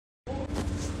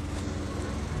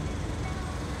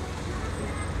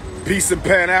Peace and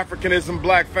Pan-Africanism,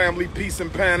 black family, peace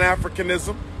and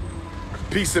Pan-Africanism.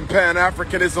 Peace and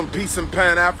Pan-Africanism, peace and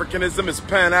Pan-Africanism is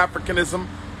Pan-Africanism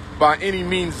by any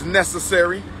means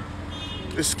necessary.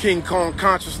 This King Kong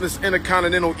Consciousness,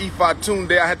 Intercontinental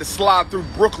Ifatunde. I had to slide through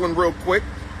Brooklyn real quick.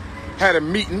 Had a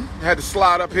meeting, had to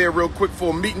slide up here real quick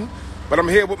for a meeting. But I'm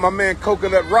here with my man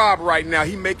Coconut Rob right now.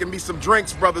 He making me some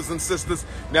drinks, brothers and sisters.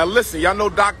 Now listen, y'all know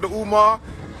Dr. Umar.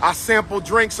 I sample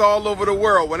drinks all over the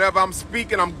world. Whenever I'm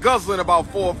speaking, I'm guzzling about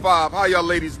 4 or 5. How y'all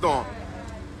ladies doing?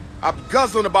 I'm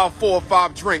guzzling about 4 or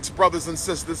 5 drinks, brothers and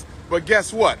sisters. But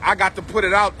guess what? I got to put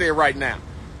it out there right now.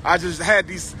 I just had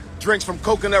these drinks from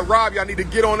Coconut Rob. Y'all need to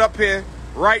get on up here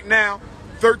right now.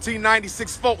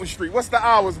 1396 Fulton Street. What's the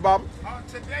hours, Bob?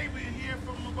 Today we're here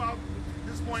from about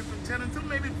this point from 10 until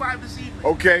maybe 5 this evening.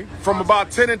 Okay, from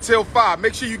about 10 until 5.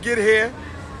 Make sure you get here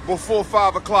before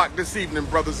 5 o'clock this evening,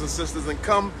 brothers and sisters, and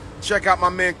come check out my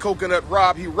man Coconut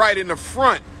Rob. He right in the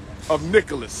front of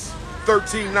Nicholas.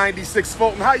 1396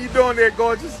 Fulton. How you doing there,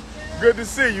 gorgeous? Good to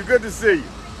see you. Good to see you.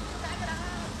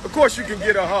 Of course you can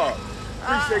get a hug.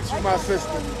 Appreciate you, my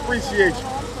sister. Appreciate you.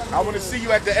 I want to see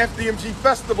you at the FDMG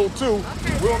Festival, too.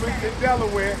 Wilmington,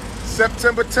 Delaware,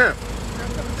 September 10th.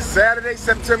 Saturday,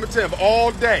 September 10th,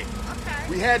 all day.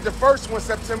 We had the first one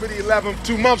September the 11th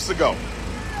 2 months ago.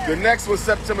 The next was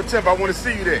September 10th. I want to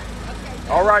see you there.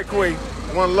 All right, Queen.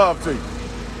 One love to you.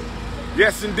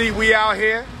 Yes, indeed, we out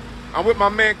here. I'm with my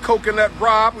man Coconut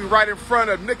Rob. We right in front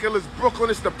of Nicholas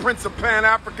Brooklyn. It's the Prince of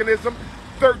Pan-Africanism,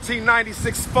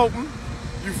 1396 Fulton.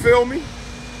 You feel me?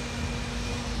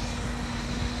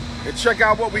 And check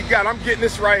out what we got. I'm getting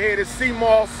this right here. This sea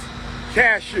moss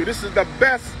cashew. This is the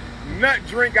best nut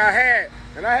drink I had.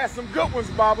 And I had some good ones,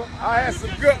 Baba. I had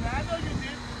some good.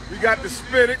 We got the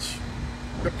spinach,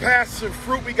 the passion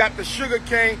fruit. We got the sugar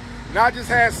cane. Now I just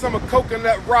had some of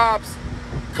Coconut Rob's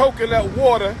coconut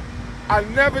water. I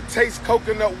never taste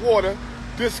coconut water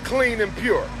this clean and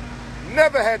pure.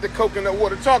 Never had the coconut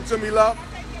water. Talk to me, love.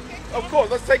 Of course,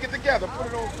 let's take it together. Put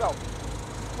it on self.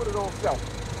 Put it on self.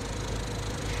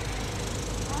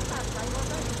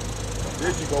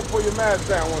 There you go. Pull your mask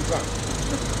down one time.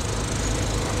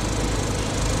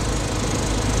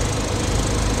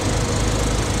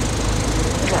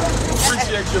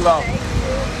 Appreciate your love.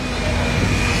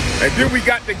 And then we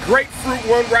got the grapefruit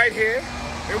one right here.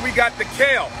 And we got the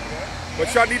kale.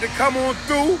 But y'all need to come on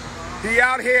through. He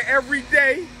out here every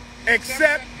day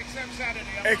except Saturday.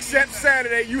 Except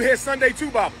Saturday. You here Sunday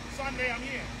too, Bob? Sunday I'm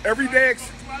here. Every day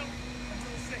 12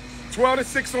 until 6. 12 to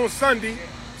 6 on Sunday.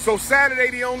 So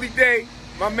Saturday the only day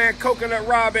my man Coconut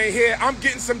Rob ain't here. I'm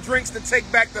getting some drinks to take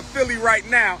back to Philly right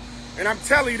now. And I'm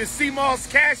telling you, the sea moss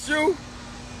cashew,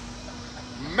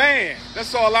 man,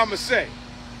 that's all I'ma say.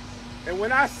 And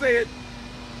when I say it,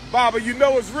 Baba, you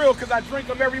know it's real because I drink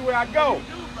them everywhere I go.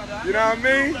 You know what I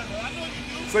mean?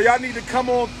 So y'all need to come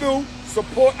on through,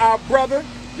 support our brother.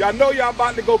 Y'all know y'all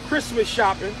about to go Christmas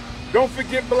shopping. Don't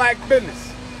forget black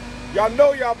business. Y'all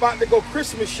know y'all about to go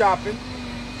Christmas shopping.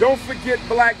 Don't forget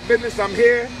black business. I'm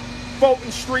here.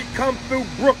 Fulton Street, come through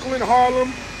Brooklyn,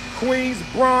 Harlem, Queens,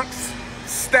 Bronx,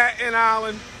 Staten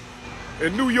Island.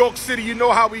 In New York City, you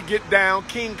know how we get down.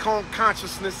 King Kong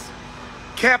Consciousness.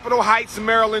 Capitol Heights,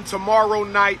 Maryland, tomorrow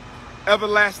night,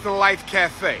 Everlasting Life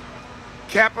Cafe.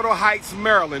 Capitol Heights,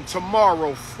 Maryland,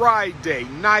 tomorrow, Friday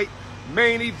night,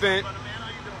 main event,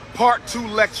 part 2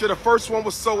 lecture. The first one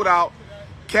was sold out,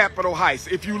 Capitol Heights.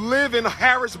 If you live in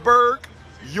Harrisburg,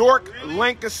 York,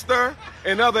 Lancaster,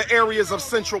 and other areas of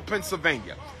central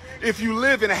Pennsylvania. If you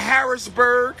live in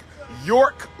Harrisburg,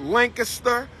 York,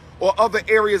 Lancaster, or other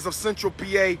areas of central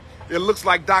PA, it looks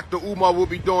like Dr. Umar will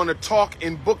be doing a talk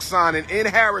and book signing in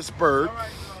Harrisburg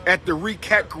at the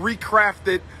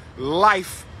Recrafted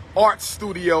Life Art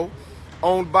Studio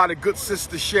owned by the good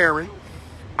sister Sharon.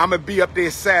 I'm going to be up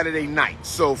there Saturday night.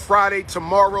 So Friday,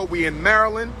 tomorrow, we in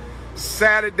Maryland.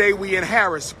 Saturday, we in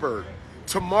Harrisburg.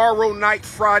 Tomorrow night,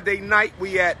 Friday night,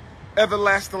 we at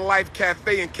Everlasting Life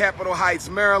Cafe in Capitol Heights,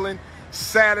 Maryland.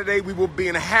 Saturday, we will be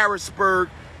in Harrisburg.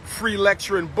 Free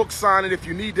lecture and book signing. If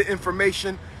you need the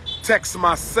information, text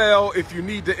my cell. If you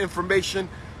need the information,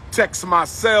 text my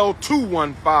cell,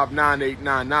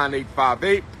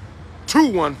 215-989-9858.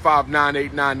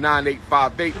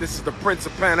 215-989-9858. This is the Prince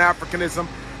of Pan-Africanism.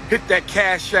 Hit that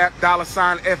Cash App,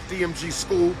 $ FDMG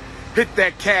School. Hit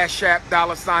that Cash App,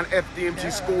 $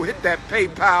 FDMG School. Hit that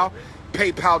PayPal,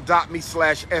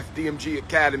 paypal.me/FDMG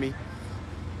Academy.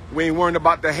 We ain't worrying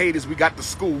about the haters. We got the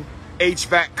school.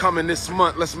 HVAC coming this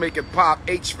month. Let's make it pop.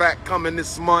 HVAC coming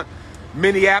this month.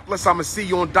 Minneapolis, I'm going to see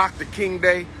you on Dr. King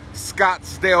Day.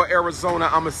 Scottsdale, Arizona,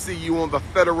 I'm going to see you on the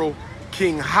Federal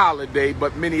King holiday.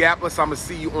 But Minneapolis, I'm going to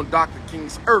see you on Dr.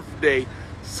 King's Earth Day,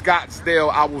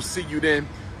 Scottsdale, I will see you then.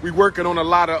 We're working on a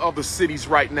lot of other cities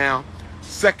right now.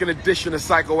 Second edition of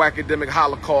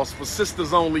Psychoacademicholocaust for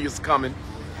sisters only is coming.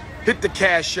 Hit the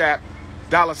Cash App,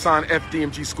 $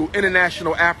 FDMG School.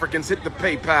 International Africans, hit the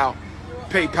PayPal,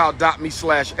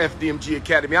 paypal.me/FDMG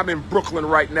Academy. I'm in Brooklyn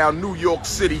right now, New York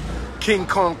City, King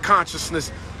Kong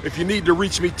Consciousness. If you need to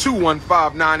reach me,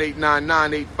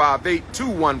 215-989-9858,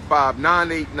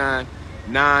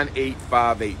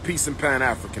 215-989-9858. Peace and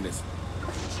Pan-Africanism.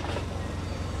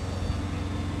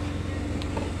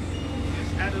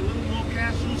 Add a little more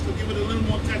cashews to give it a little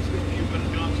more texture for you, Brother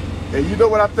Johnson. And you know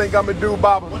what I think I'm going to do,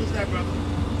 Baba? What is that, brother?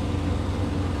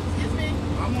 Excuse me?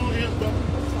 I'm all ears, brother.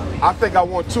 I think I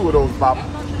want 2 of those, Baba.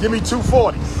 Give me 2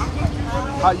 40s.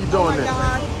 How you doing there?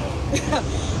 I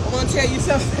want to tell you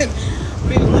something.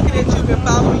 Been looking at you, been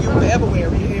following you everywhere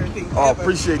and everything. Oh,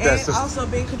 appreciate that, and sister. also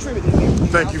been contributing everything.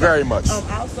 Thank you very much.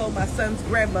 Also, my son's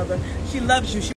grandmother, she loves you.